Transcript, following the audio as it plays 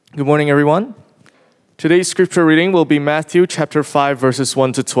Good morning, everyone. Today's scripture reading will be Matthew chapter 5, verses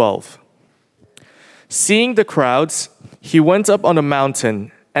 1 to 12. Seeing the crowds, he went up on a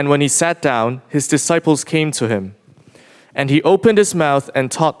mountain, and when he sat down, his disciples came to him. And he opened his mouth and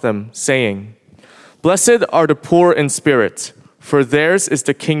taught them, saying, Blessed are the poor in spirit, for theirs is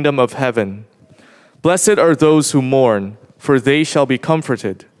the kingdom of heaven. Blessed are those who mourn, for they shall be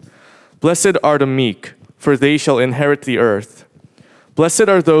comforted. Blessed are the meek, for they shall inherit the earth. Blessed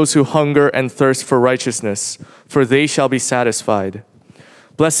are those who hunger and thirst for righteousness, for they shall be satisfied.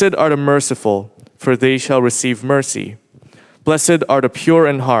 Blessed are the merciful, for they shall receive mercy. Blessed are the pure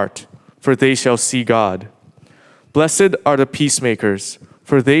in heart, for they shall see God. Blessed are the peacemakers,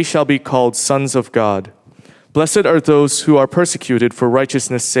 for they shall be called sons of God. Blessed are those who are persecuted for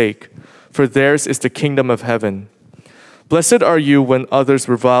righteousness' sake, for theirs is the kingdom of heaven. Blessed are you when others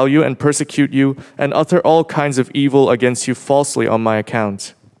revile you and persecute you and utter all kinds of evil against you falsely on my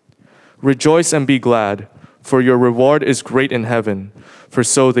account. Rejoice and be glad, for your reward is great in heaven, for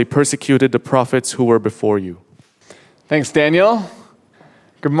so they persecuted the prophets who were before you. Thanks, Daniel.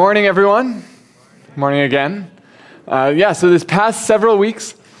 Good morning, everyone. Good morning again. So this past several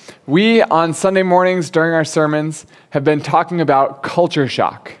weeks, we on Sunday mornings during our sermons have been talking about culture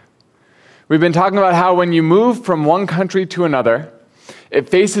shock. We've been talking about how when you move from one country to another, it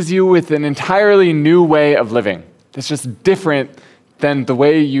faces you with an entirely new way of living. It's just different than the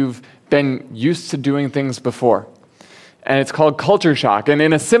way you've been used to doing things before. And it's called culture shock. And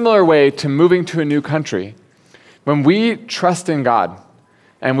in a similar way to moving to a new country, when we trust in God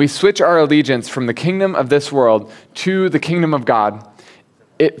and we switch our allegiance from the kingdom of this world to the kingdom of God,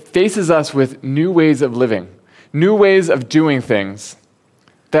 it faces us with new ways of living, new ways of doing things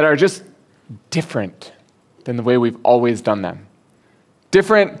that are just different than the way we've always done them.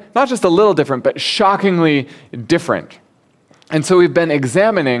 Different, not just a little different, but shockingly different. And so we've been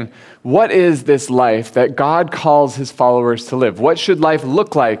examining what is this life that God calls his followers to live? What should life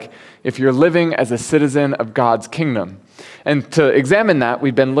look like if you're living as a citizen of God's kingdom? And to examine that,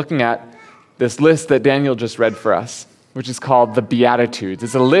 we've been looking at this list that Daniel just read for us, which is called the Beatitudes.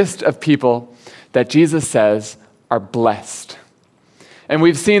 It's a list of people that Jesus says are blessed. And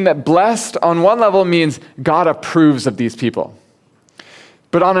we've seen that blessed on one level means God approves of these people.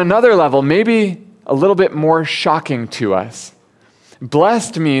 But on another level, maybe a little bit more shocking to us,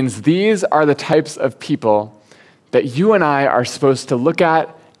 blessed means these are the types of people that you and I are supposed to look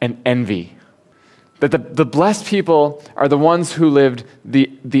at and envy. That the blessed people are the ones who lived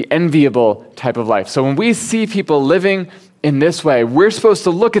the enviable type of life. So when we see people living in this way, we're supposed to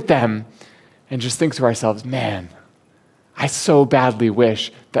look at them and just think to ourselves, man, I so badly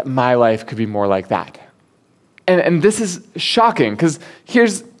wish that my life could be more like that. And this is shocking because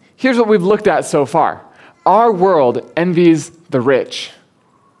here's what we've looked at so far. Our world envies the rich.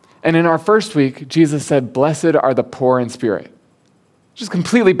 And in our first week, Jesus said, blessed are the poor in spirit. Just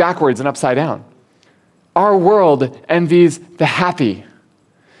completely backwards and upside down. Our world envies the happy.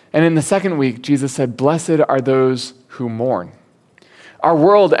 And in the second week, Jesus said, blessed are those who mourn. Our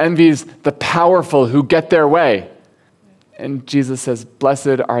world envies the powerful who get their way. And Jesus says,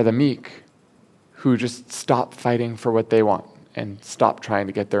 blessed are the meek who just stop fighting for what they want and stop trying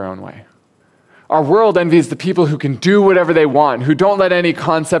to get their own way. Our world envies the people who can do whatever they want, who don't let any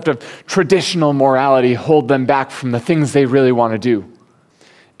concept of traditional morality hold them back from the things they really want to do.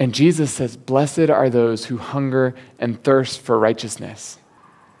 And Jesus says, blessed are those who hunger and thirst for righteousness.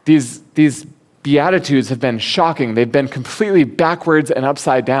 These Beatitudes have been shocking. They've been completely backwards and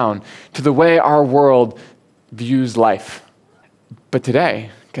upside down to the way our world views life. But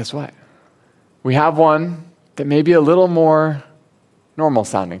today, guess what? We have one that may be a little more normal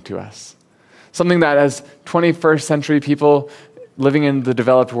sounding to us. Something that as 21st century people living in the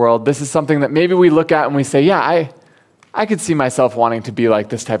developed world, this is something that maybe we look at and we say, yeah, I could see myself wanting to be like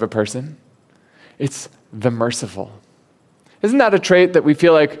this type of person. It's the merciful. Isn't that a trait that we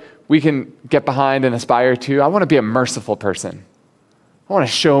feel like we can get behind and aspire to? I want to be a merciful person. I want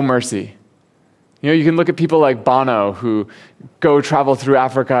to show mercy. You can look at people like Bono who go travel through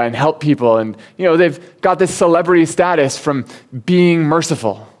Africa and help people. And, they've got this celebrity status from being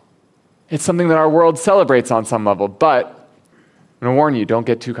merciful. It's something that our world celebrates on some level. But I'm going to warn you, don't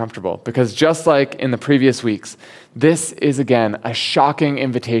get too comfortable. Because just like in the previous weeks, this is, again, a shocking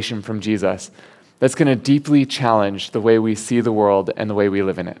invitation from Jesus that's going to deeply challenge the way we see the world and the way we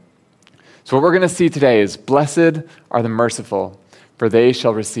live in it. So what we're going to see today is, blessed are the merciful, for they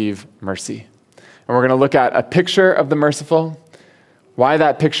shall receive mercy. And we're going to look at a picture of the merciful, why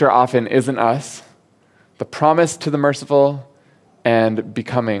that picture often isn't us, the promise to the merciful, and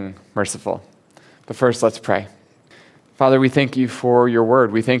becoming merciful. But first, let's pray. Father, we thank you for your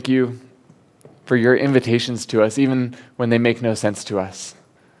word. We thank you for your invitations to us, even when they make no sense to us.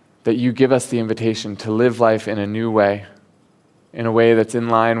 That you give us the invitation to live life in a new way, in a way that's in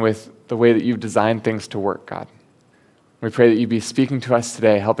line with the way that you've designed things to work, God. We pray that you be speaking to us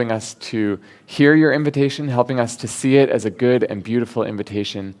today, helping us to hear your invitation, helping us to see it as a good and beautiful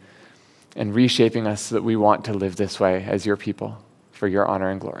invitation, and reshaping us so that we want to live this way as your people for your honor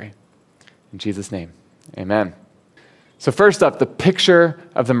and glory. In Jesus' name, amen. So first up, the picture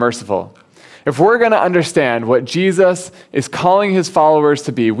of the merciful. If we're going to understand what Jesus is calling his followers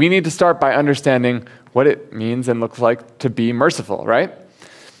to be, we need to start by understanding what it means and looks like to be merciful, right?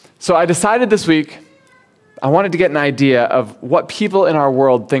 So I decided this week I wanted to get an idea of what people in our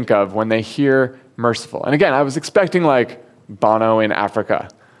world think of when they hear merciful. And again, I was expecting like Bono in Africa.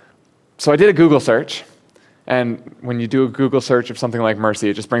 So I did a Google search. And when you do a Google search of something like mercy,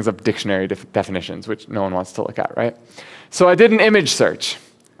 it just brings up dictionary definitions, which no one wants to look at, right? So I did an image search.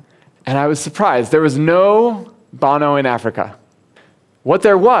 And I was surprised. There was no Bono in Africa. What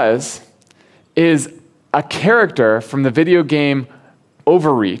there was is a character from the video game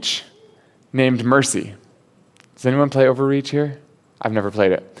Overreach named Mercy. Does anyone play Overreach here? I've never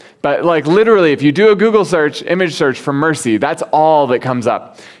played it. But like literally, if you do a Google search, image search for Mercy, that's all that comes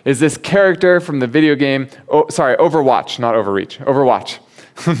up, is this character from the video game, Overwatch, not Overreach, Overwatch.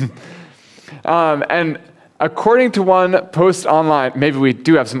 And according to one post online, maybe we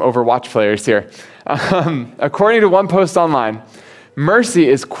do have some Overwatch players here. According to one post online, Mercy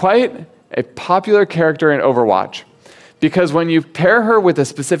is quite a popular character in Overwatch because when you pair her with a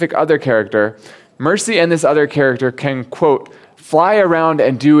specific other character, Mercy and this other character can, quote, fly around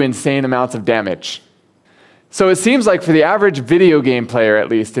and do insane amounts of damage. So it seems like for the average video game player, at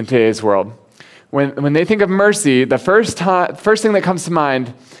least in today's world, when they think of Mercy, the first thing that comes to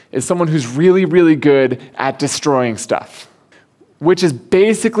mind is someone who's really, really good at destroying stuff, which is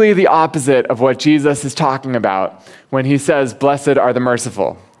basically the opposite of what Jesus is talking about when he says, blessed are the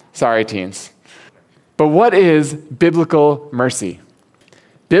merciful. Sorry, teens. But what is biblical mercy?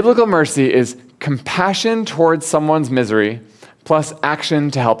 Biblical mercy is compassion towards someone's misery plus action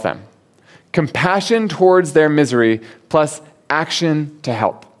to help them. Compassion towards their misery plus action to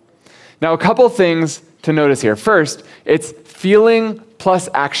help. Now, a couple things to notice here. First, it's feeling plus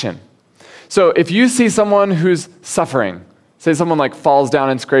action. So if you see someone who's suffering, say someone like falls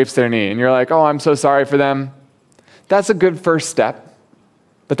down and scrapes their knee, and you're like, oh, I'm so sorry for them, that's a good first step,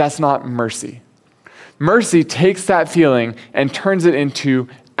 but that's not mercy. Mercy takes that feeling and turns it into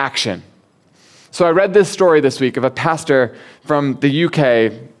action. So I read this story this week of a pastor from the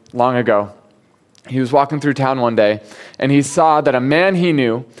UK long ago. He was walking through town one day, and he saw that a man he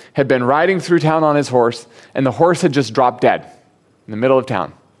knew had been riding through town on his horse, and the horse had just dropped dead in the middle of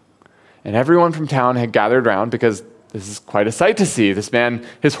town. And everyone from town had gathered around because this is quite a sight to see. This man,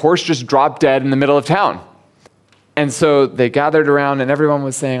 his horse just dropped dead in the middle of town. And so they gathered around, and everyone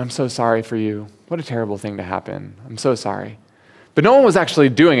was saying, I'm so sorry for you. What a terrible thing to happen. I'm so sorry. But no one was actually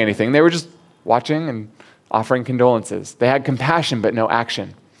doing anything. They were just watching and offering condolences. They had compassion, but no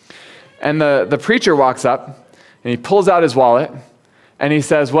action. And the preacher walks up, and he pulls out his wallet, and he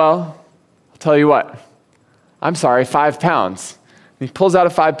says, well, I'll tell you what, I'm sorry, 5 pounds. And he pulls out a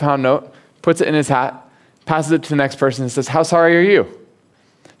 5-pound note, puts it in his hat, passes it to the next person, and says, how sorry are you?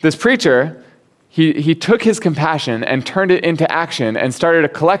 This preacher, he took his compassion and turned it into action and started a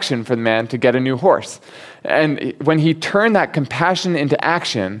collection for the man to get a new horse. And when he turned that compassion into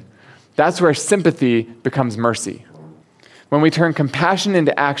action, that's where sympathy becomes mercy. When we turn compassion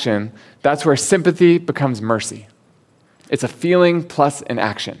into action, that's where sympathy becomes mercy. It's a feeling plus an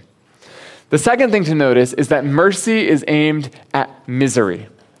action. The second thing to notice is that mercy is aimed at misery.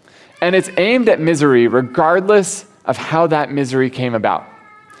 And it's aimed at misery regardless of how that misery came about.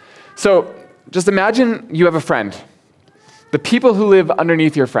 So just imagine you have a friend. The people who live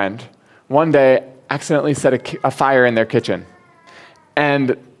underneath your friend one day accidentally set a fire in their kitchen.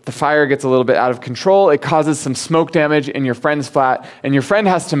 And the fire gets a little bit out of control. It causes some smoke damage in your friend's flat, and your friend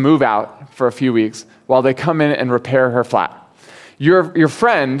has to move out for a few weeks while they come in and repair her flat. Your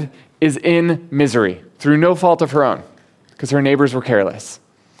friend is in misery through no fault of her own because her neighbors were careless.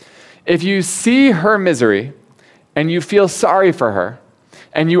 If you see her misery and you feel sorry for her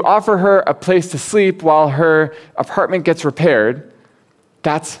and you offer her a place to sleep while her apartment gets repaired,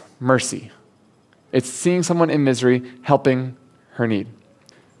 that's mercy. It's seeing someone in misery, helping her need.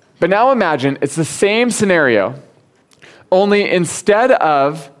 But now imagine it's the same scenario, only instead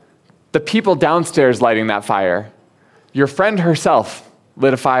of the people downstairs lighting that fire, your friend herself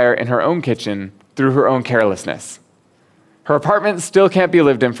lit a fire in her own kitchen through her own carelessness. Her apartment still can't be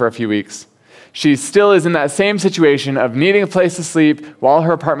lived in for a few weeks. She still is in that same situation of needing a place to sleep while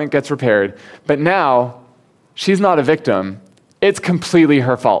her apartment gets repaired. But now, she's not a victim. It's completely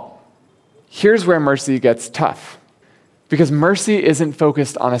her fault. Here's where mercy gets tough. Because mercy isn't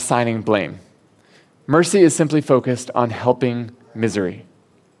focused on assigning blame. Mercy is simply focused on helping misery,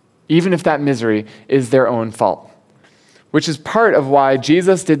 even if that misery is their own fault. Which is part of why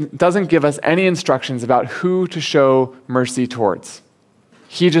Jesus doesn't give us any instructions about who to show mercy towards.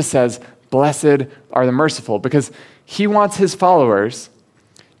 He just says, blessed are the merciful, because he wants his followers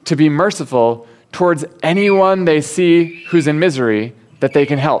to be merciful towards anyone they see who's in misery that they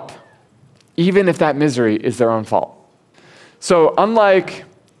can help, even if that misery is their own fault. So unlike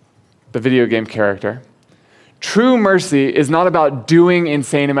the video game character, true mercy is not about doing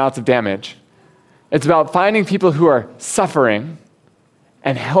insane amounts of damage. It's about finding people who are suffering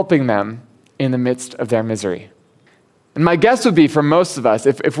and helping them in the midst of their misery. And my guess would be for most of us,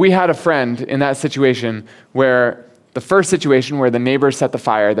 if we had a friend in that situation where the first situation where the neighbors set the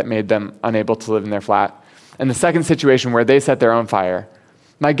fire that made them unable to live in their flat, and the second situation where they set their own fire,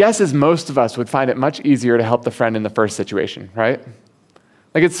 my guess is most of us would find it much easier to help the friend in the first situation, right?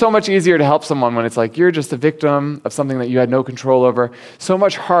 Like, it's so much easier to help someone when it's like you're just a victim of something that you had no control over. So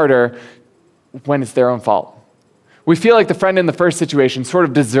much harder when it's their own fault. We feel like the friend in the first situation sort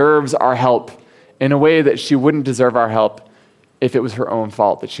of deserves our help in a way that she wouldn't deserve our help if it was her own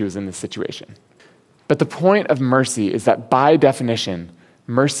fault that she was in this situation. But the point of mercy is that by definition,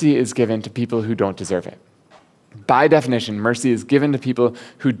 mercy is given to people who don't deserve it. By definition, mercy is given to people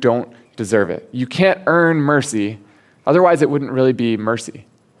who don't deserve it. You can't earn mercy, otherwise it wouldn't really be mercy.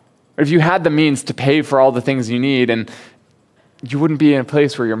 If you had the means to pay for all the things you need, and you wouldn't be in a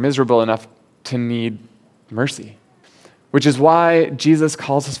place where you're miserable enough to need mercy. Which is why Jesus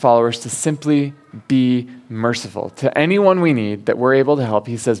calls his followers to simply be merciful. To anyone we need that we're able to help,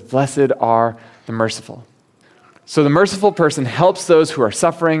 he says, blessed are the merciful. So the merciful person helps those who are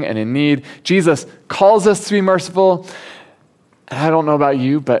suffering and in need. Jesus calls us to be merciful. And I don't know about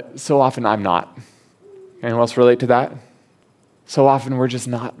you, but so often I'm not. Anyone else relate to that? So often we're just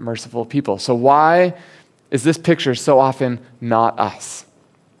not merciful people. So why is this picture so often not us?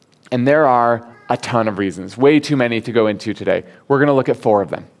 And there are a ton of reasons, way too many to go into today. We're going to look at 4 of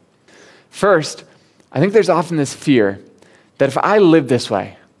them. First, I think there's often this fear that if I live this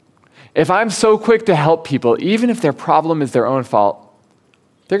way, if I'm so quick to help people, even if their problem is their own fault,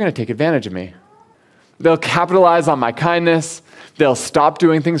 they're going to take advantage of me. They'll capitalize on my kindness. They'll stop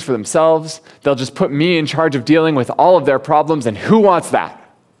doing things for themselves. They'll just put me in charge of dealing with all of their problems, and who wants that?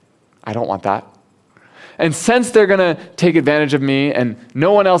 I don't want that. And since they're going to take advantage of me and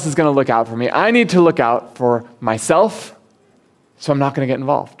no one else is going to look out for me, I need to look out for myself, so I'm not going to get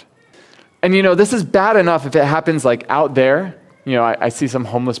involved. And this is bad enough if it happens like out there. I see some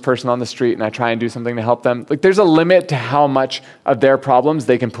homeless person on the street and I try and do something to help them. Like, there's a limit to how much of their problems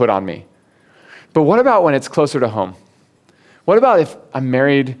they can put on me. But what about when it's closer to home? What about if I'm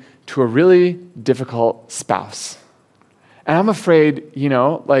married to a really difficult spouse? And I'm afraid,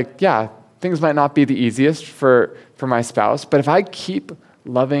 things might not be the easiest for my spouse, but if I keep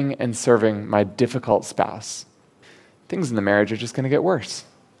loving and serving my difficult spouse, things in the marriage are just going to get worse.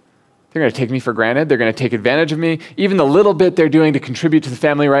 They're going to take me for granted. They're going to take advantage of me. Even the little bit they're doing to contribute to the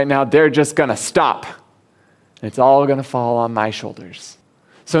family right now, they're just going to stop. And it's all going to fall on my shoulders.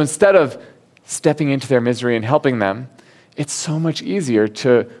 So instead of stepping into their misery and helping them, it's so much easier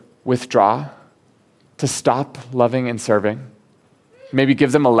to withdraw, to stop loving and serving, maybe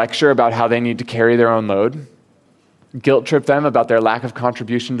give them a lecture about how they need to carry their own load, guilt trip them about their lack of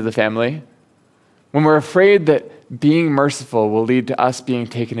contribution to the family. When we're afraid that being merciful will lead to us being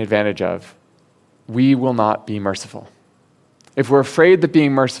taken advantage of, we will not be merciful. If we're afraid that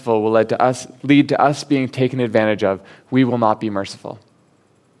being merciful will lead to us being taken advantage of, we will not be merciful.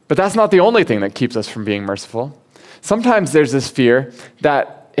 But that's not the only thing that keeps us from being merciful. Sometimes there's this fear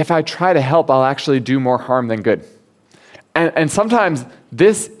that if I try to help, I'll actually do more harm than good. And sometimes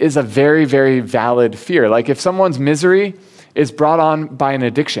this is a very, very valid fear. Like, if someone's misery is brought on by an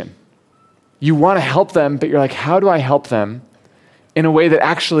addiction, you want to help them, but you're like, how do I help them in a way that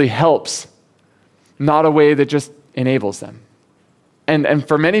actually helps, not a way that just enables them? And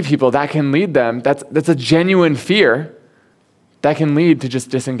for many people, that can lead them, that's a genuine fear that can lead to just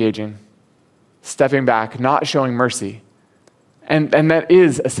disengaging, stepping back, not showing mercy. And that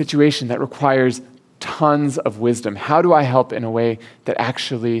is a situation that requires tons of wisdom. How do I help in a way that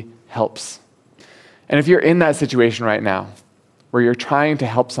actually helps? And if you're in that situation right now, where you're trying to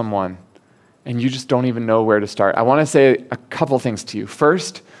help someone and you just don't even know where to start, I want to say a couple things to you.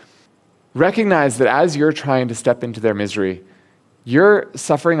 First, recognize that as you're trying to step into their misery, you're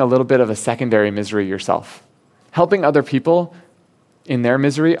suffering a little bit of a secondary misery yourself. Helping other people in their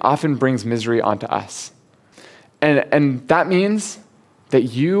misery often brings misery onto us. And that means that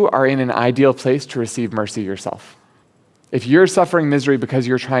you are in an ideal place to receive mercy yourself. If you're suffering misery because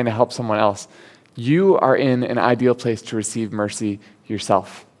you're trying to help someone else, you are in an ideal place to receive mercy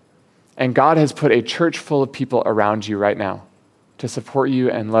yourself. And God has put a church full of people around you right now to support you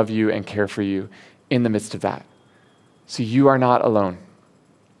and love you and care for you in the midst of that. So you are not alone.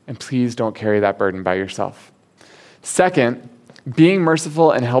 And please don't carry that burden by yourself. Second, being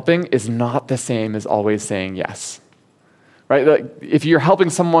merciful and helping is not the same as always saying yes. Right? Like, if you're helping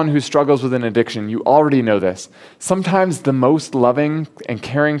someone who struggles with an addiction, you already know this. Sometimes the most loving and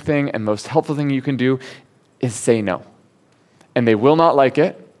caring thing and most helpful thing you can do is say no. And they will not like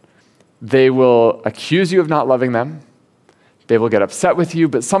it. They will accuse you of not loving them. They will get upset with you,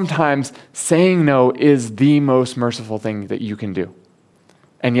 but sometimes saying no is the most merciful thing that you can do.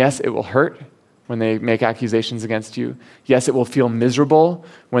 And yes, it will hurt when they make accusations against you. Yes, it will feel miserable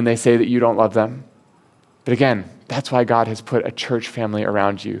when they say that you don't love them. But again, that's why God has put a church family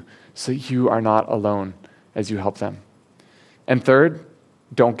around you, so you are not alone as you help them. And third,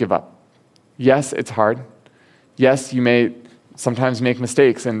 don't give up. Yes, it's hard. Yes, you may sometimes make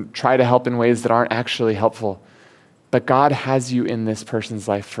mistakes and try to help in ways that aren't actually helpful. But God has you in this person's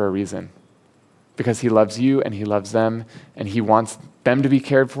life for a reason, because he loves you and he loves them and he wants them to be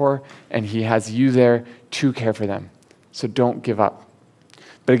cared for and he has you there to care for them. So don't give up.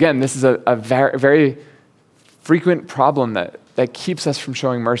 But again, this is a very, very frequent problem that keeps us from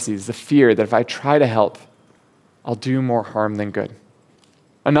showing mercy, is the fear that if I try to help, I'll do more harm than good.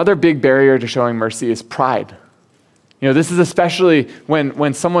 Another big barrier to showing mercy is pride. This is especially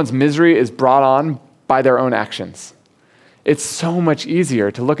when someone's misery is brought on by their own actions. It's so much easier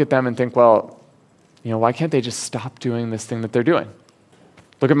to look at them and think, well, why can't they just stop doing this thing that they're doing?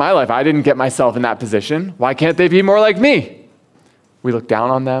 Look at my life. I didn't get myself in that position. Why can't they be more like me? We look down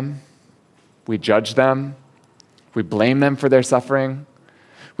on them. We judge them. We blame them for their suffering.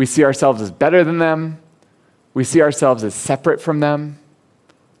 We see ourselves as better than them. We see ourselves as separate from them.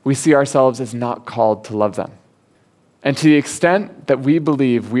 We see ourselves as not called to love them. And to the extent that we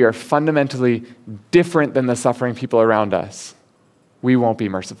believe we are fundamentally different than the suffering people around us, we won't be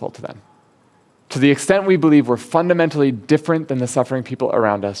merciful to them. To the extent we believe we're fundamentally different than the suffering people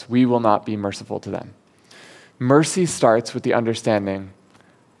around us, we will not be merciful to them. Mercy starts with the understanding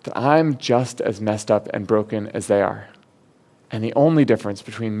that I'm just as messed up and broken as they are. And the only difference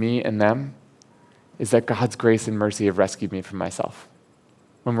between me and them is that God's grace and mercy have rescued me from myself.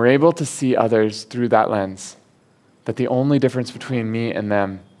 When we're able to see others through that lens, that the only difference between me and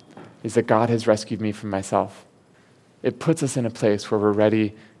them is that God has rescued me from myself, it puts us in a place where we're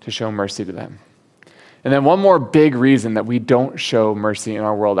ready to show mercy to them. And then one more big reason that we don't show mercy in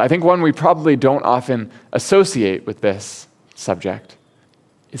our world, I think one we probably don't often associate with this subject,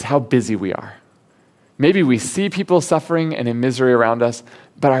 is how busy we are. Maybe we see people suffering and in misery around us,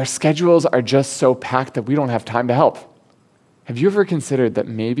 but our schedules are just so packed that we don't have time to help. Have you ever considered that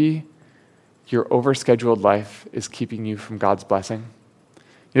maybe your overscheduled life is keeping you from God's blessing?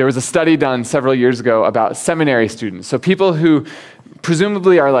 There was a study done several years ago about seminary students, so people who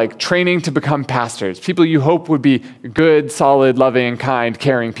presumably are like training to become pastors, people you hope would be good, solid, loving, kind,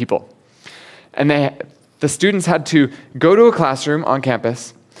 caring people. And the students had to go to a classroom on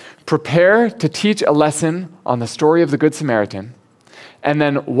campus, prepare to teach a lesson on the story of the Good Samaritan, and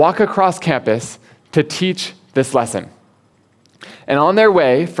then walk across campus to teach this lesson. And on their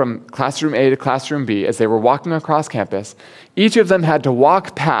way from classroom A to classroom B, as they were walking across campus, each of them had to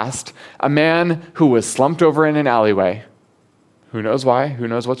walk past a man who was slumped over in an alleyway. Who knows why? Who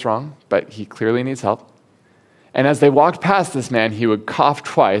knows what's wrong? But he clearly needs help. And as they walked past this man, he would cough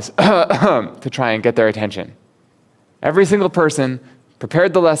twice to try and get their attention. Every single person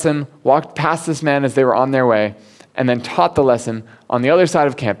prepared the lesson, walked past this man as they were on their way, and then taught the lesson on the other side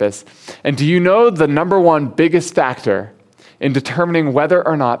of campus. And do you know the number one biggest factor in determining whether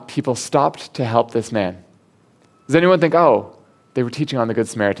or not people stopped to help this man? Does anyone think, oh, they were teaching on the Good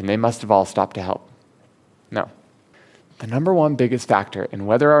Samaritan, they must have all stopped to help? No. The number one biggest factor in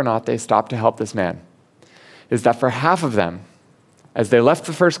whether or not they stopped to help this man is that for half of them, as they left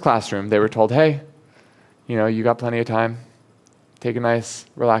the first classroom, they were told, hey, you got plenty of time. Take a nice,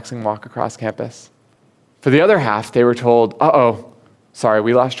 relaxing walk across campus. For the other half, they were told, sorry,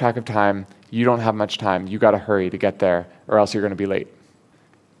 we lost track of time. You don't have much time. You got to hurry to get there, or else you're going to be late.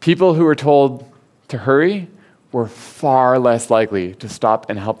 People who were told to hurry were far less likely to stop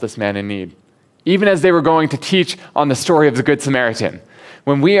and help this man in need, even as they were going to teach on the story of the Good Samaritan.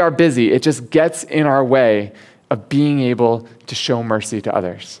 When we are busy, it just gets in our way of being able to show mercy to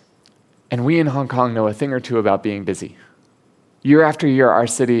others. And we in Hong Kong know a thing or two about being busy. Year after year, our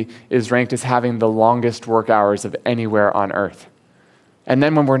city is ranked as having the longest work hours of anywhere on earth. And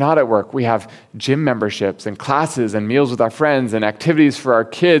then when we're not at work, we have gym memberships and classes and meals with our friends and activities for our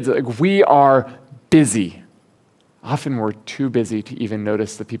kids. We are busy. Often we're too busy to even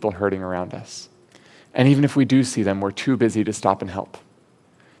notice the people hurting around us. And even if we do see them, we're too busy to stop and help.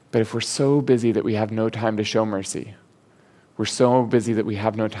 But if we're so busy that we have no time to show mercy, we're so busy that we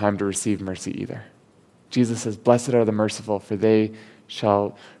have no time to receive mercy either. Jesus says, "Blessed are the merciful, for they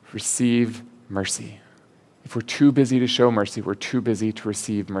shall receive mercy." If we're too busy to show mercy, we're too busy to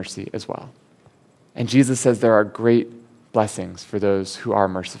receive mercy as well. And Jesus says there are great blessings for those who are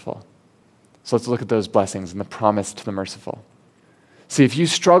merciful. So let's look at those blessings and the promise to the merciful. See, if you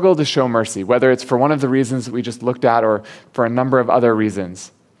struggle to show mercy, whether it's for one of the reasons that we just looked at or for a number of other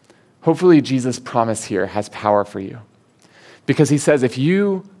reasons, hopefully Jesus' promise here has power for you. Because he says if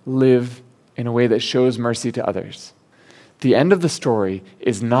you live in a way that shows mercy to others, the end of the story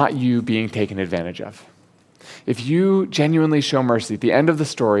is not you being taken advantage of. If you genuinely show mercy, the end of the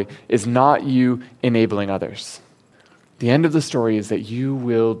story is not you enabling others. The end of the story is that you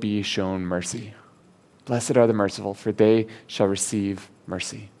will be shown mercy. Blessed are the merciful, for they shall receive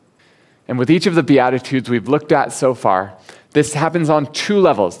mercy. And with each of the Beatitudes we've looked at so far, this happens on two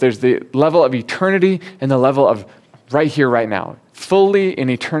levels. There's the level of eternity and the level of right here, right now. Fully in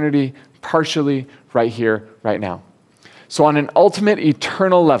eternity, partially right here, right now. So on an ultimate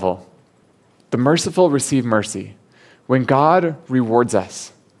eternal level, the merciful receive mercy when God rewards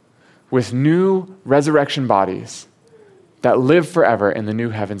us with new resurrection bodies that live forever in the new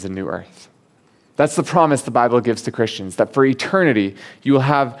heavens and new earth. That's the promise the Bible gives to Christians, that for eternity, you will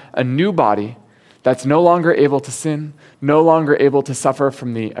have a new body that's no longer able to sin, no longer able to suffer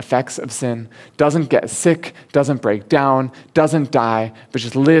from the effects of sin, doesn't get sick, doesn't break down, doesn't die, but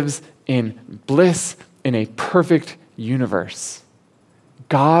just lives in bliss in a perfect universe.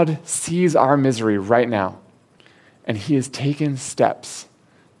 God sees our misery right now, and he has taken steps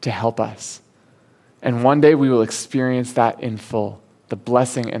to help us. And one day we will experience that in full, the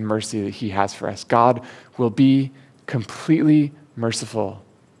blessing and mercy that he has for us. God will be completely merciful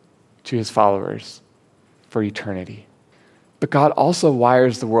to his followers for eternity. But God also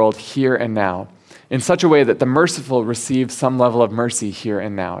wires the world here and now in such a way that the merciful receive some level of mercy here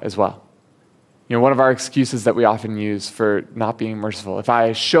and now as well. You know, one of our excuses that we often use for not being merciful, if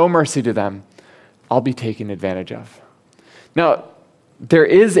I show mercy to them, I'll be taken advantage of. Now, there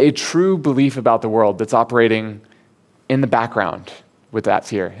is a true belief about the world that's operating in the background with that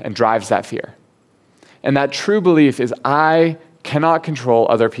fear and drives that fear. And that true belief is I cannot control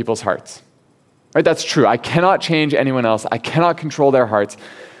other people's hearts. Right? That's true. I cannot change anyone else. I cannot control their hearts.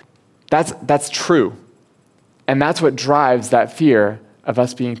 That's true. And that's what drives that fear of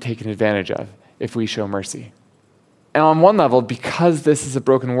us being taken advantage of if we show mercy. And on one level, because this is a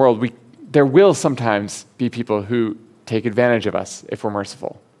broken world, there will sometimes be people who take advantage of us if we're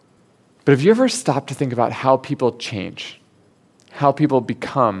merciful. But have you ever stopped to think about how people change, how people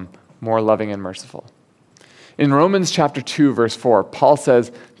become more loving and merciful? In Romans chapter 2, verse 4, Paul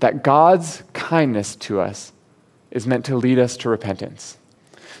says that God's kindness to us is meant to lead us to repentance.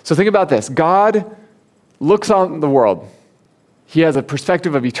 So think about this. God looks on the world. He has a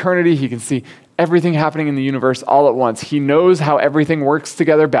perspective of eternity. He can see everything happening in the universe all at once. He knows how everything works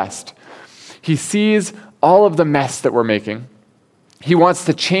together best. He sees all of the mess that we're making. He wants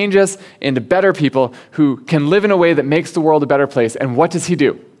to change us into better people who can live in a way that makes the world a better place. And what does he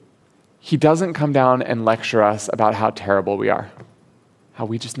do? He doesn't come down and lecture us about how terrible we are, how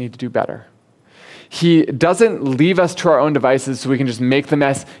we just need to do better. He doesn't leave us to our own devices so we can just make the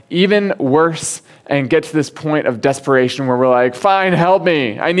mess even worse and get to this point of desperation where we're like, fine, help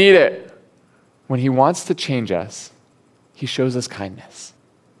me, I need it. When he wants to change us, he shows us kindness.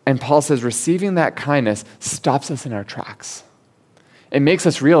 And Paul says receiving that kindness stops us in our tracks. It makes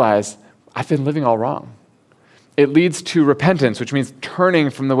us realize, I've been living all wrong. It leads to repentance, which means turning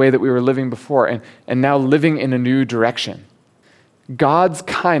from the way that we were living before and now living in a new direction. God's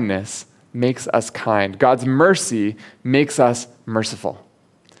kindness makes us kind. God's mercy makes us merciful.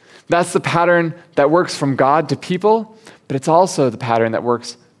 That's the pattern that works from God to people, but it's also the pattern that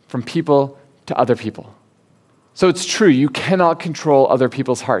works from people to other people. So it's true, you cannot control other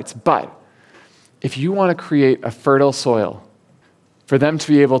people's hearts, but if you want to create a fertile soil for them to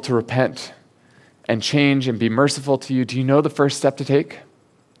be able to repent and change and be merciful to you, do you know the first step to take?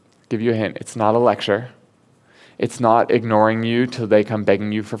 I'll give you a hint. It's not a lecture. It's not ignoring you till they come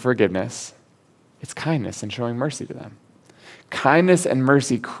begging you for forgiveness. It's kindness and showing mercy to them. Kindness and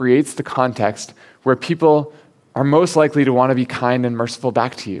mercy creates the context where people are most likely to want to be kind and merciful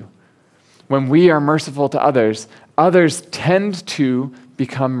back to you. When we are merciful to others, others tend to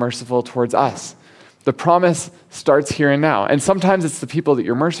become merciful towards us. The promise starts here and now. And sometimes it's the people that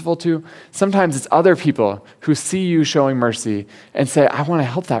you're merciful to. Sometimes it's other people who see you showing mercy and say, I want to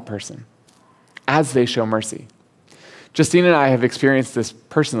help that person as they show mercy. Justine and I have experienced this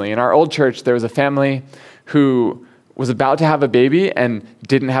personally. In our old church, there was a family who was about to have a baby and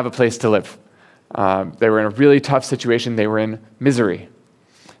didn't have a place to live. They were in a really tough situation. They were in misery.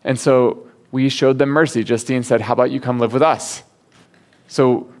 And so we showed them mercy. Justine said, how about you come live with us?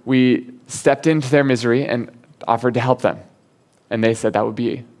 So we stepped into their misery and offered to help them. And they said that would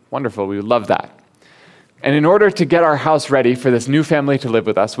be wonderful. We would love that. And in order to get our house ready for this new family to live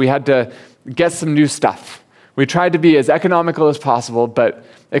with us, we had to get some new stuff. We tried to be as economical as possible, but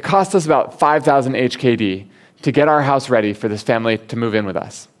it cost us about 5,000 HKD to get our house ready for this family to move in with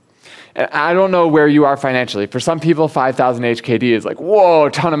us. And I don't know where you are financially. For some people, 5,000 HKD is like, whoa,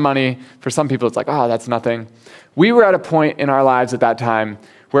 a ton of money. For some people, it's like, oh, that's nothing. We were at a point in our lives at that time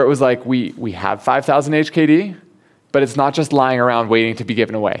where it was like, we have 5,000 HKD, but it's not just lying around waiting to be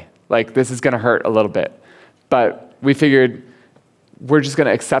given away. Like, this is going to hurt a little bit. But we figured we're just going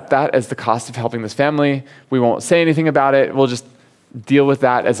to accept that as the cost of helping this family. We won't say anything about it. We'll just deal with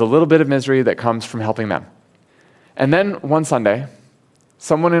that as a little bit of misery that comes from helping them. And then one Sunday,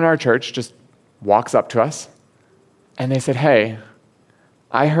 someone in our church just walks up to us and they said, hey,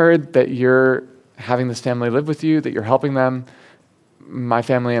 I heard that you're having this family live with you, that you're helping them. My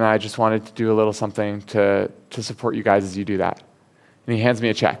family and I just wanted to do a little something to support you guys as you do that. And he hands me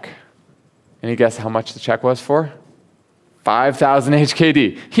a check. Any guess how much the check was for? 5,000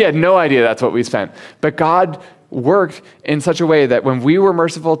 HKD. He had no idea that's what we spent. But God worked in such a way that when we were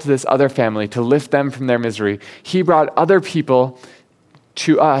merciful to this other family, to lift them from their misery, he brought other people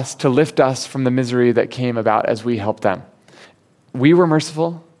to us to lift us from the misery that came about as we helped them. We were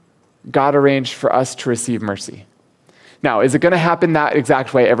merciful. God arranged for us to receive mercy. Now, is it going to happen that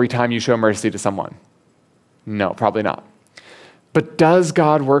exact way every time you show mercy to someone? No, probably not. But does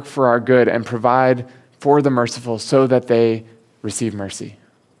God work for our good and provide for the merciful so that they receive mercy?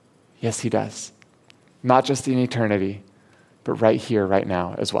 Yes, he does. Not just in eternity, but right here, right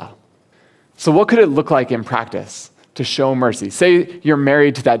now as well. So what could it look like in practice to show mercy? Say you're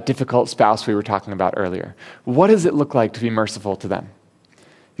married to that difficult spouse we were talking about earlier. What does it look like to be merciful to them?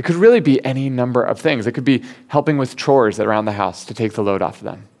 It could really be any number of things. It could be helping with chores around the house to take the load off of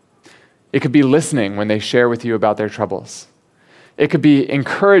them. It could be listening when they share with you about their troubles. It could be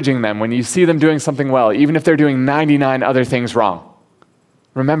encouraging them when you see them doing something well, even if they're doing 99 other things wrong.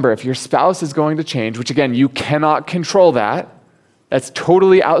 Remember, if your spouse is going to change, which again, you cannot control that, that's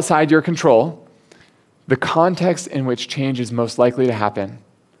totally outside your control, the context in which change is most likely to happen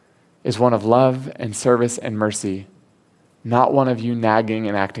is one of love and service and mercy, not one of you nagging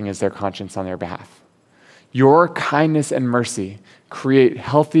and acting as their conscience on their behalf. Your kindness and mercy create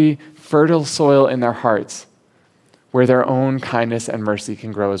healthy, fertile soil in their hearts where their own kindness and mercy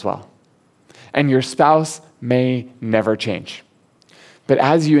can grow as well. And your spouse may never change. But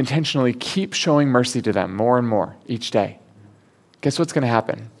as you intentionally keep showing mercy to them more and more each day, guess what's going to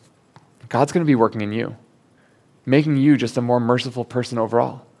happen? God's going to be working in you, making you just a more merciful person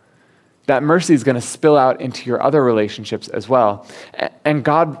overall. That mercy is going to spill out into your other relationships as well. And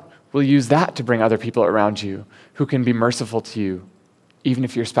God will use that to bring other people around you who can be merciful to you, even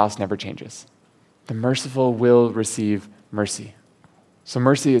if your spouse never changes. The merciful will receive mercy. So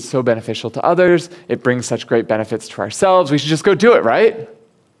mercy is so beneficial to others. It brings such great benefits to ourselves. We should just go do it, right?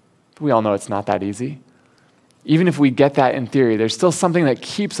 But we all know it's not that easy. Even if we get that in theory, there's still something that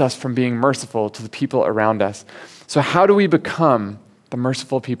keeps us from being merciful to the people around us. So how do we become the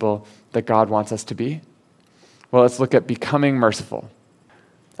merciful people that God wants us to be? Well, let's look at becoming merciful.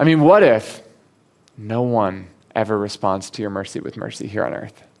 I mean, what if no one ever responds to your mercy with mercy here on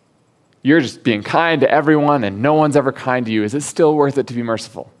earth? You're just being kind to everyone and no one's ever kind to you. Is it still worth it to be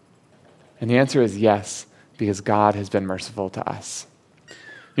merciful? And the answer is yes, because God has been merciful to us.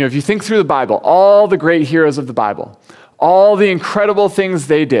 You know, if you think through the Bible, all the great heroes of the Bible, all the incredible things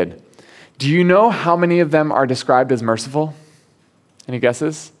they did, do you know how many of them are described as merciful? Any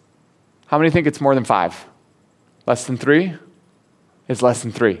guesses? How many think it's more than 5? Less than 3? It's less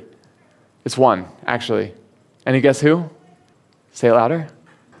than 3. It's 1, actually. Any guess who? Say it louder.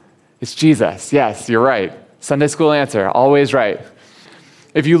 It's Jesus. Yes, you're right. Sunday school answer, always right.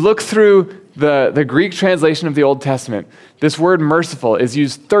 If you look through the Greek translation of the Old Testament, this word merciful is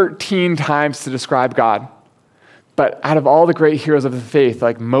used 13 times to describe God. But out of all the great heroes of the faith,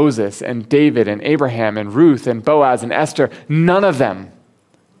 like Moses and David and Abraham and Ruth and Boaz and Esther, none of them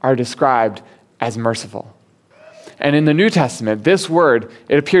are described as merciful. And in the New Testament, this word,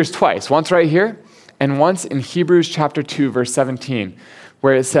 it appears twice, once right here and once in Hebrews chapter 2, verse 17,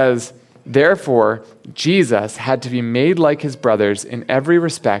 where it says, therefore, Jesus had to be made like his brothers in every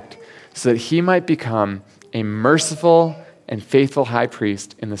respect so that he might become a merciful and faithful high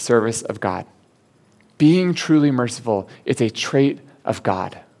priest in the service of God. Being truly merciful, it's a trait of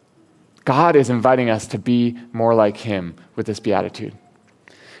God. God is inviting us to be more like him with this beatitude.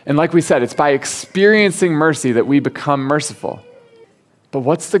 And like we said, it's by experiencing mercy that we become merciful. But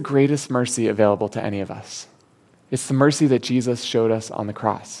what's the greatest mercy available to any of us? It's the mercy that Jesus showed us on the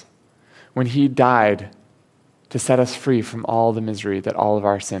cross, when he died to set us free from all the misery that all of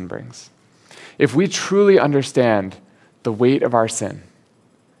our sin brings. If we truly understand the weight of our sin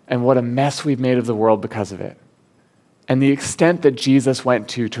and what a mess we've made of the world because of it, and the extent that Jesus went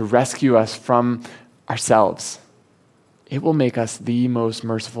to rescue us from ourselves, it will make us the most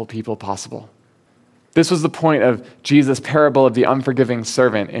merciful people possible. This was the point of Jesus' parable of the unforgiving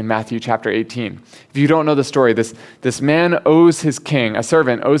servant in Matthew chapter 18. If you don't know the story, this man owes his king, a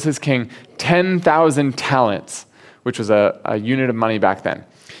servant owes his king 10,000 talents, which was a unit of money back then.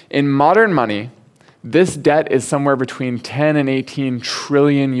 In modern money, this debt is somewhere between 10 and 18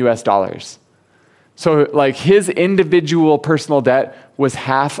 trillion US dollars. So like his individual personal debt was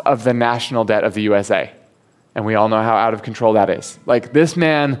half of the national debt of the USA. And we all know how out of control that is. Like this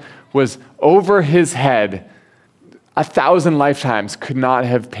man was over his head. 1,000 lifetimes could not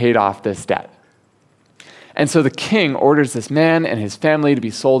have paid off this debt. And so the king orders this man and his family to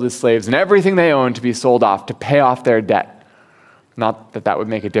be sold as slaves and everything they own to be sold off to pay off their debt. Not that that would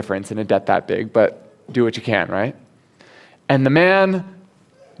make a difference in a debt that big, but do what you can, right? And the man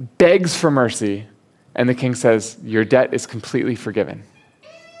begs for mercy, and the king says, your debt is completely forgiven,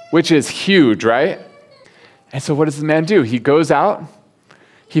 which is huge, right? And so what does the man do? He goes out,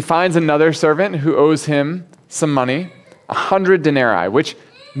 he finds another servant who owes him some money, 100 denarii, which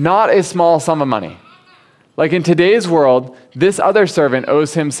not a small sum of money. Like in today's world, this other servant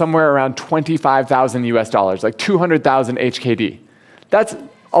owes him somewhere around 25,000 US dollars, like 200,000 HKD. That's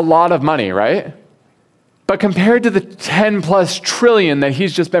a lot of money, right? But compared to the 10 plus trillion that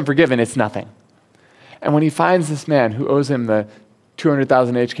he's just been forgiven, it's nothing. And when he finds this man who owes him the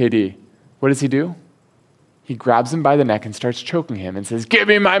 200,000 HKD, what does he do? He grabs him by the neck and starts choking him and says, give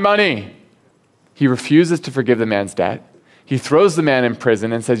me my money. He refuses to forgive the man's debt. He throws the man in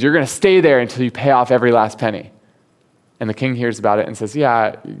prison and says, you're going to stay there until you pay off every last penny. And the king hears about it and says,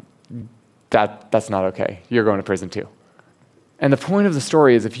 yeah, that's not okay. You're going to prison too. And the point of the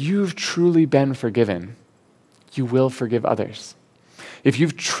story is if you've truly been forgiven, you will forgive others. If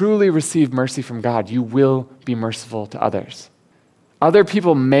you've truly received mercy from God, you will be merciful to others. Other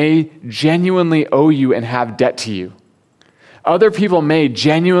people may genuinely owe you and have debt to you. Other people may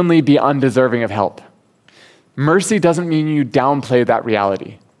genuinely be undeserving of help. Mercy doesn't mean you downplay that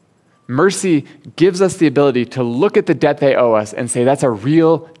reality. Mercy gives us the ability to look at the debt they owe us and say, that's a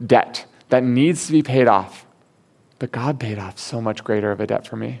real debt that needs to be paid off. But God paid off so much greater of a debt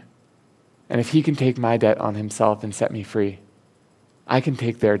for me. And if he can take my debt on himself and set me free, I can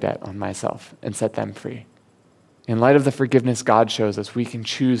take their debt on myself and set them free. In light of the forgiveness God shows us, we can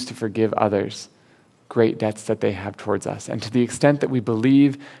choose to forgive others great debts that they have towards us. And to the extent that we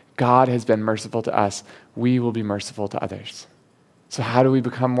believe God has been merciful to us, we will be merciful to others. So how do we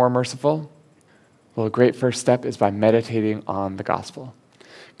become more merciful? Well, a great first step is by meditating on the gospel.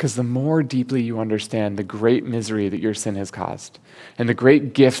 Because the more deeply you understand the great misery that your sin has caused and the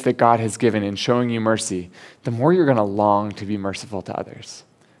great gift that God has given in showing you mercy, the more you're going to long to be merciful to others.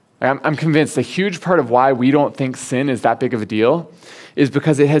 I'm convinced a huge part of why we don't think sin is that big of a deal is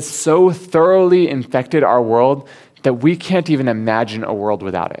because it has so thoroughly infected our world that we can't even imagine a world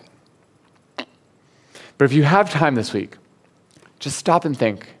without it. But if you have time this week, just stop and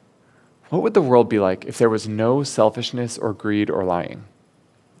think, what would the world be like if there was no selfishness or greed or lying?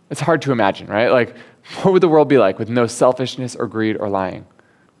 It's hard to imagine, right? Like, what would the world be like with no selfishness or greed or lying?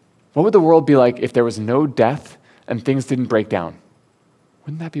 What would the world be like if there was no death and things didn't break down?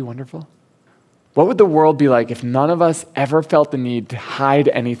 Wouldn't that be wonderful? What would the world be like if none of us ever felt the need to hide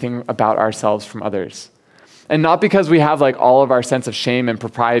anything about ourselves from others? And not because we have like all of our sense of shame and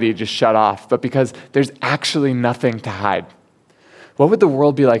propriety just shut off, but because there's actually nothing to hide. What would the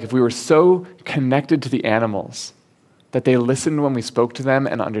world be like if we were so connected to the animals that they listened when we spoke to them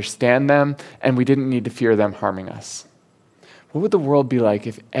and understand them, and we didn't need to fear them harming us? What would the world be like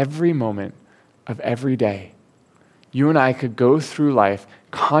if every moment of every day, you and I could go through life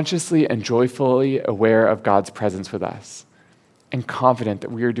consciously and joyfully aware of God's presence with us and confident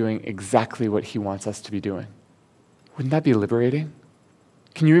that we are doing exactly what he wants us to be doing? Wouldn't that be liberating?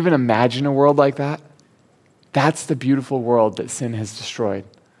 Can you even imagine a world like that? That's the beautiful world that sin has destroyed.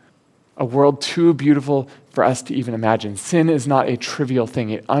 A world too beautiful for us to even imagine. Sin is not a trivial thing.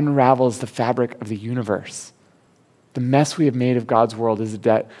 It unravels the fabric of the universe. The mess we have made of God's world is a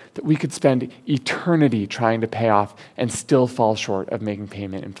debt that we could spend eternity trying to pay off and still fall short of making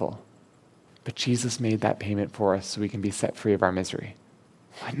payment in full. But Jesus made that payment for us so we can be set free of our misery.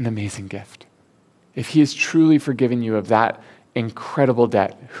 What an amazing gift. If he has truly forgiven you of that incredible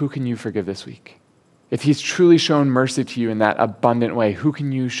debt, who can you forgive this week? If he's truly shown mercy to you in that abundant way, who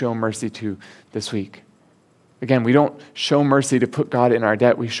can you show mercy to this week? Again, we don't show mercy to put God in our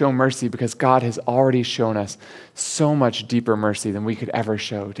debt. We show mercy because God has already shown us so much deeper mercy than we could ever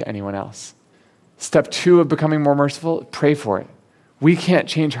show to anyone else. Step 2 of becoming more merciful, pray for it. We can't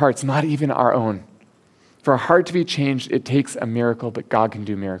change hearts, not even our own. For a heart to be changed, it takes a miracle, but God can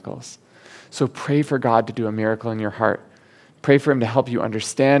do miracles. So pray for God to do a miracle in your heart. Pray for him to help you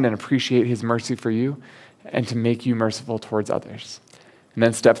understand and appreciate his mercy for you and to make you merciful towards others. And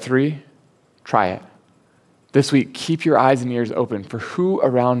then step 3, try it. This week, keep your eyes and ears open for who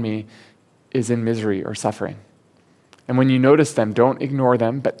around me is in misery or suffering. And when you notice them, don't ignore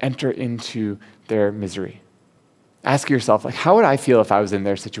them, but enter into their misery. Ask yourself, how would I feel if I was in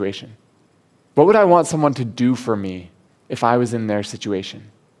their situation? What would I want someone to do for me if I was in their situation?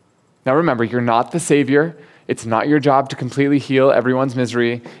 Now remember, you're not the Savior. It's not your job to completely heal everyone's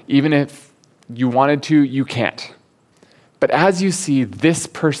misery. Even if you wanted to, you can't. But as you see this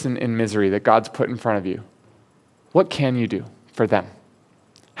person in misery that God's put in front of you, what can you do for them?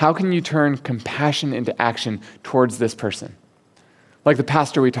 How can you turn compassion into action towards this person? Like the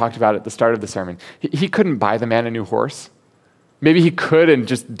pastor we talked about at the start of the sermon. He couldn't buy the man a new horse. Maybe he could and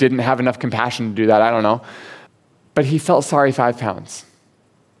just didn't have enough compassion to do that, I don't know. But he felt sorry 5 pounds.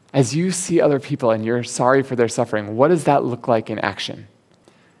 As you see other people and you're sorry for their suffering, what does that look like in action?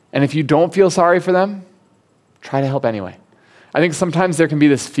 And if you don't feel sorry for them, try to help anyway. I think sometimes there can be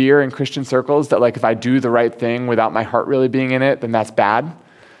this fear in Christian circles that if I do the right thing without my heart really being in it, then that's bad.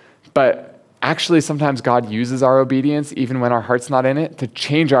 But actually sometimes God uses our obedience, even when our heart's not in it, to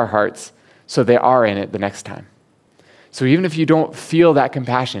change our hearts so they are in it the next time. So even if you don't feel that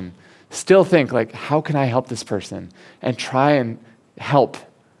compassion, still think how can I help this person? And try and help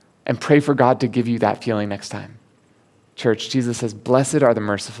and pray for God to give you that feeling next time. Church, Jesus says, "Blessed are the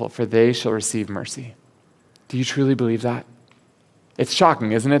merciful, for they shall receive mercy." Do you truly believe that? It's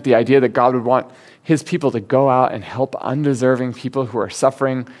shocking, isn't it? The idea that God would want his people to go out and help undeserving people who are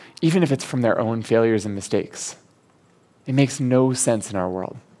suffering, even if it's from their own failures and mistakes. It makes no sense in our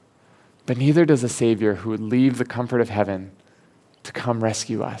world. But neither does a Savior who would leave the comfort of heaven to come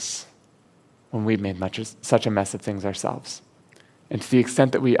rescue us when we've made such a mess of things ourselves. And to the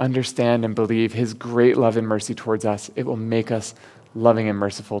extent that we understand and believe his great love and mercy towards us, it will make us loving and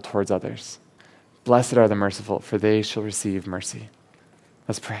merciful towards others. Blessed are the merciful, for they shall receive mercy.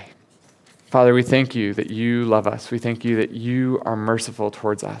 Let's pray. Father, we thank you that you love us. We thank you that you are merciful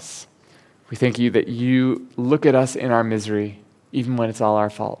towards us. We thank you that you look at us in our misery, even when it's all our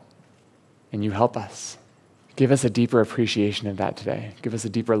fault, and you help us. Give us a deeper appreciation of that today. Give us a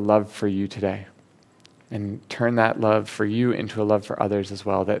deeper love for you today. And turn that love for you into a love for others as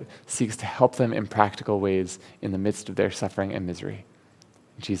well that seeks to help them in practical ways in the midst of their suffering and misery.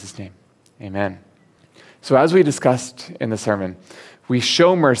 In Jesus' name, amen. So as we discussed in the sermon, we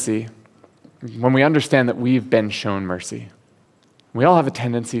show mercy when we understand that we've been shown mercy. We all have a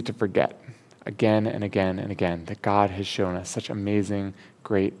tendency to forget again and again and again that God has shown us such amazing,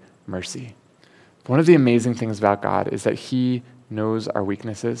 great mercy. One of the amazing things about God is that he knows our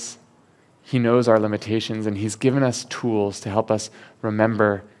weaknesses. He knows our limitations, and he's given us tools to help us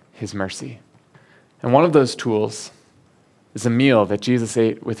remember his mercy. And one of those tools is a meal that Jesus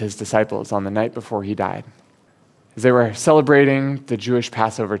ate with his disciples on the night before he died. As they were celebrating the Jewish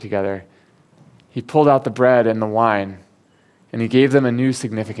Passover together, he pulled out the bread and the wine, and he gave them a new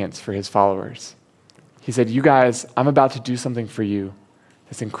significance for his followers. He said, "You guys, I'm about to do something for you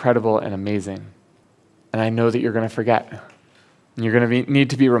that's incredible and amazing, and I know that you're going to forget. And you're going to need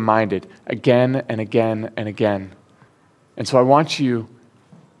to be reminded again and again and again. And so I want you,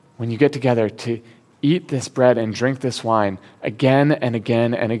 when you get together, to eat this bread and drink this wine again and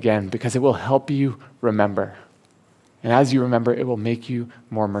again and again, because it will help you remember. And as you remember, it will make you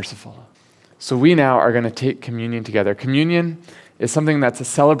more merciful." So we now are going to take communion together. Communion is something that's a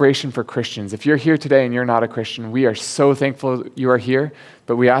celebration for Christians. If you're here today and you're not a Christian, we are so thankful you are here,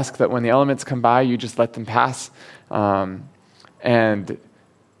 but we ask that when the elements come by, you just let them pass. And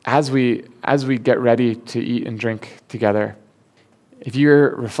as we get ready to eat and drink together, if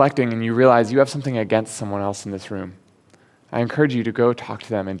you're reflecting and you realize you have something against someone else in this room, I encourage you to go talk to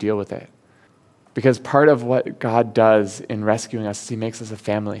them and deal with it. Because part of what God does in rescuing us is he makes us a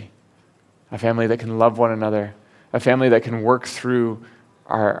family that can love one another, a family that can work through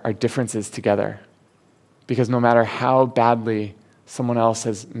our differences together. Because no matter how badly someone else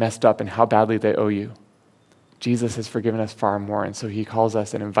has messed up and how badly they owe you, Jesus has forgiven us far more, and so he calls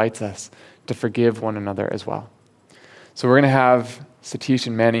us and invites us to forgive one another as well. So we're going to have Satish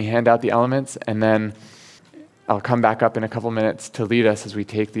and Manny hand out the elements, and then I'll come back up in a couple minutes to lead us as we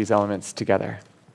take these elements together.